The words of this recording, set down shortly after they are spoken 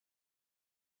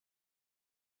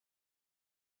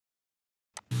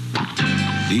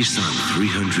Nissan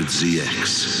 300ZX.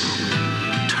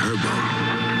 Turbo.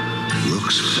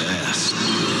 Looks fast.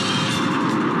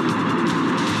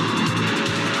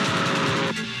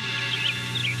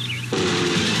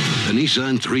 The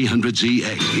Nissan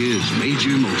 300ZX gives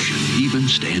major motion, even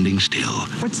standing still.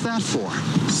 What's that for?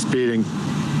 Speeding.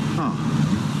 Huh.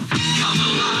 Come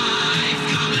alive,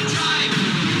 come and drive.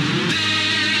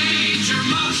 Major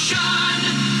motion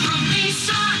from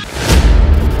Nissan.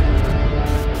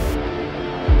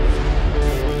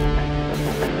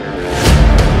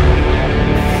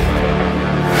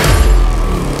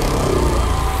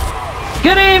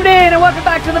 Good evening and welcome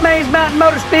back to the Maze Mountain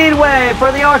Motor Speedway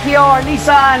for the RTR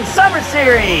Nissan Summer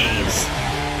Series.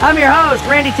 I'm your host,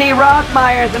 Randy T.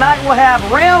 Rothmeyer, and tonight we'll have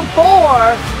round 4,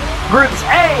 groups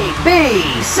A, B,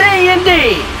 C, and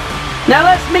D. Now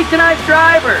let's meet tonight's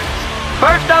drivers.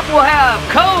 First up we'll have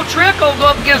Cole Trickle go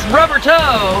up against Rubber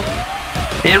Toe.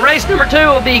 And race number 2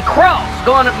 will be Cross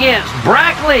going up against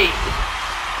Brackley.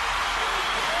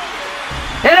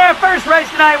 In our first race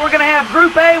tonight, we're going to have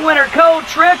Group A winner Cole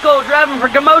Trickle driving for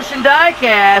Commotion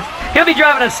Diecast. He'll be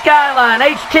driving a Skyline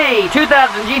HT 2000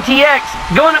 GTX.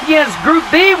 Going up against Group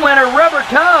B winner Rubber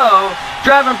Toe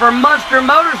driving for Monster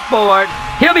Motorsport.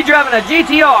 He'll be driving a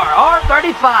GTR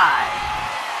R35.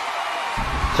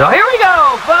 So here we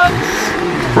go, folks.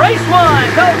 Race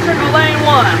 1, Cole Trickle lane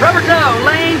 1, Rubber Toe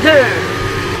lane 2.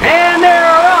 And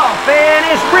they're off, and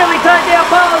it's really tight down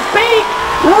Paul's Peak.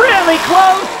 Really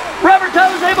close. Rubber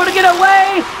Toe's able to get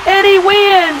away, and he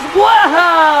wins.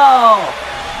 Wow!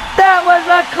 That was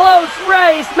a close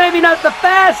race. Maybe not the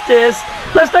fastest.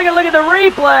 Let's take a look at the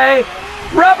replay.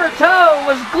 Rubber Toe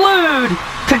was glued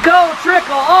to Cole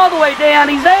Trickle all the way down.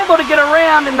 He's able to get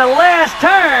around in the last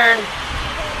turn,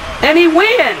 and he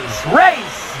wins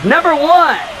race number 1.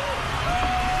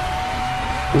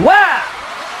 Wow!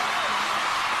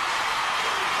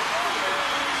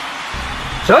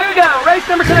 So here we go, race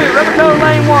number 2, Rubber Toe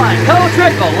lane 1, Cole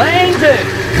Trickle lane 2.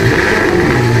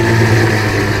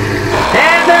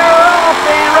 And they're off,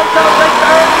 and Rubber Toe takes the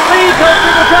early lead. Cole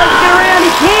Trickle tries to get around,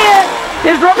 he can't.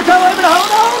 Is Rubber Toe able to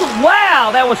hold on?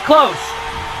 Wow, that was close.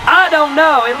 I don't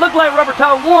know, it looked like Rubber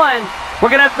Toe won.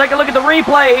 We're gonna have to take a look at the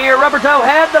replay here. Rubber Toe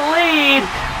had the lead,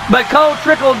 but Cole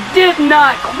Trickle did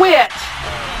not quit.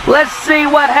 Let's see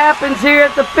what happens here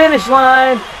at the finish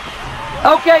line.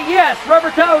 Okay, yes,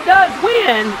 Rubber Toe does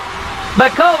win,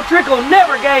 but Cole Trickle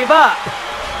never gave up.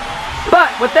 But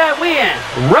with that win,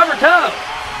 Rubber Toe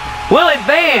will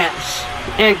advance,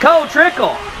 and Cole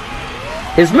Trickle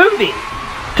is moving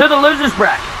to the loser's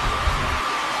bracket.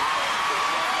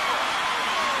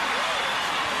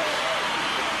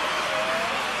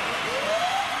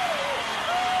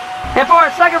 And for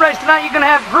our second race tonight, you're going to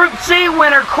have Group C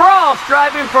winner Cross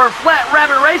driving for Flat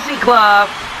Rabbit Racing Club.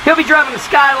 He'll be driving the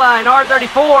Skyline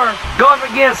R34, going up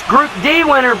against Group D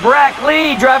winner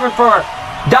Brackley, driving for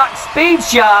Doc Speed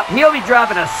Shop. He'll be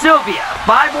driving a Sylvia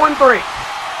 513.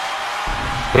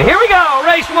 And here we go,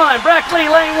 race 1, Brackley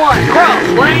lane 1, Cross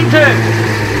lane 2.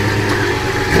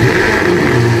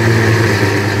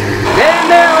 And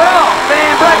they're off,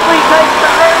 and Brackley takes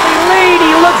the early lead.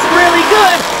 He looks really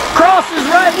good. Cross is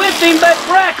right with him, but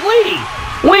Brackley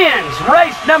wins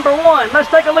race number 1. Let's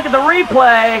take a look at the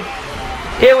replay.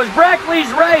 It was Brackley's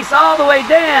race all the way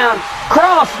down.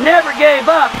 Cross never gave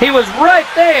up. He was right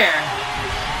there.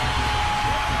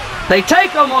 They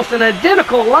take almost an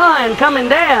identical line coming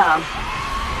down.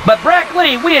 But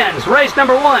Brackley wins race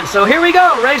number 1. So here we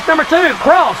go, race number 2.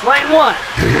 Cross, lane 1.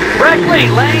 Brackley,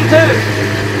 lane 2.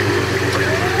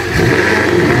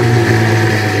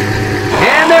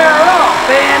 And they're off.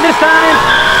 And this time,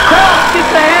 Cross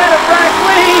gets ahead of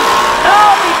Brackley.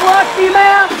 Oh, he blocked him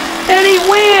out. And he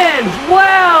wins!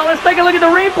 Wow! Let's take a look at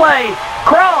the replay.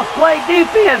 Cross played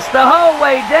defense the whole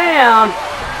way down.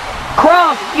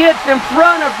 Cross gets in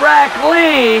front of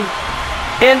Brackley,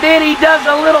 and then he does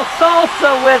a little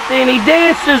salsa with him. He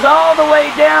dances all the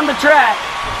way down the track.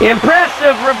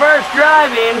 Impressive reverse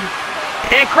driving,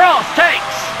 and Cross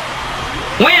takes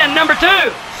win number 2.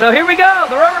 So here we go,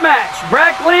 the rubber match.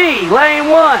 Brackley,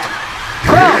 lane 1.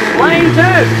 Cross, lane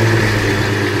 2.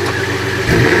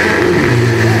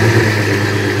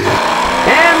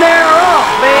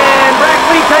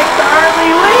 Takes the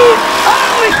early lead.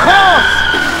 Oh, and Cross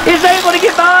is able to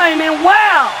get by him, and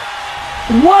wow!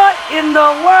 What in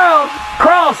the world?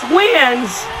 Cross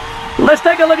wins. Let's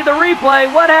take a look at the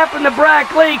replay. What happened to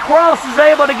Brackley? Cross is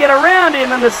able to get around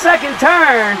him in the second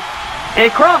turn, and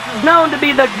Cross is known to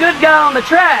be the good guy on the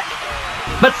track.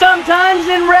 But sometimes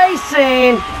in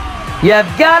racing, you've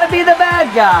got to be the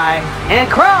bad guy, and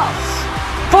Cross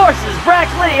forces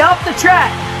Brackley off the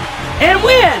track and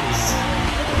wins.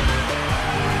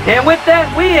 And with that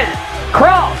win,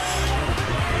 Cross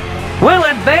will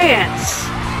advance,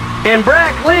 and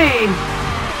Brackley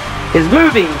is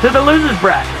moving to the losers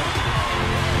bracket.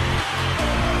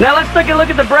 Now let's take a look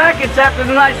at the brackets after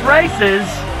the nice races.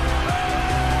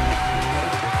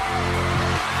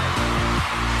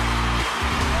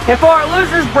 And for our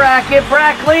losers bracket,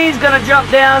 Brackley's going to jump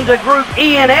down to Group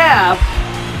E and F,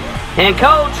 and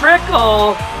Cole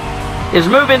Trickle is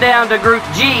moving down to Group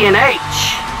G and H.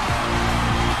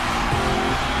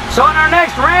 So in our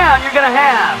next round, you're going to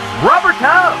have Rubber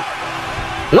Toe,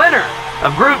 winner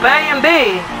of Group A and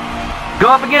B,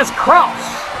 go up against Cross,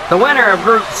 the winner of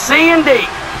Group C and D.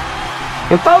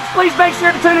 And folks, please make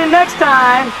sure to tune in next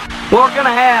time. We're going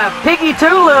to have Piggy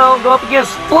Too Little go up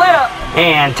against Flip,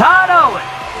 and Todd Owen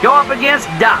go up against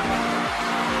Doc.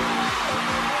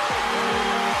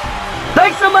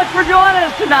 Thanks so much for joining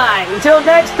us tonight. Until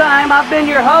next time, I've been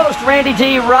your host, Randy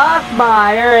T.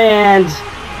 Rothmeyer, and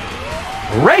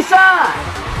race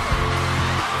on!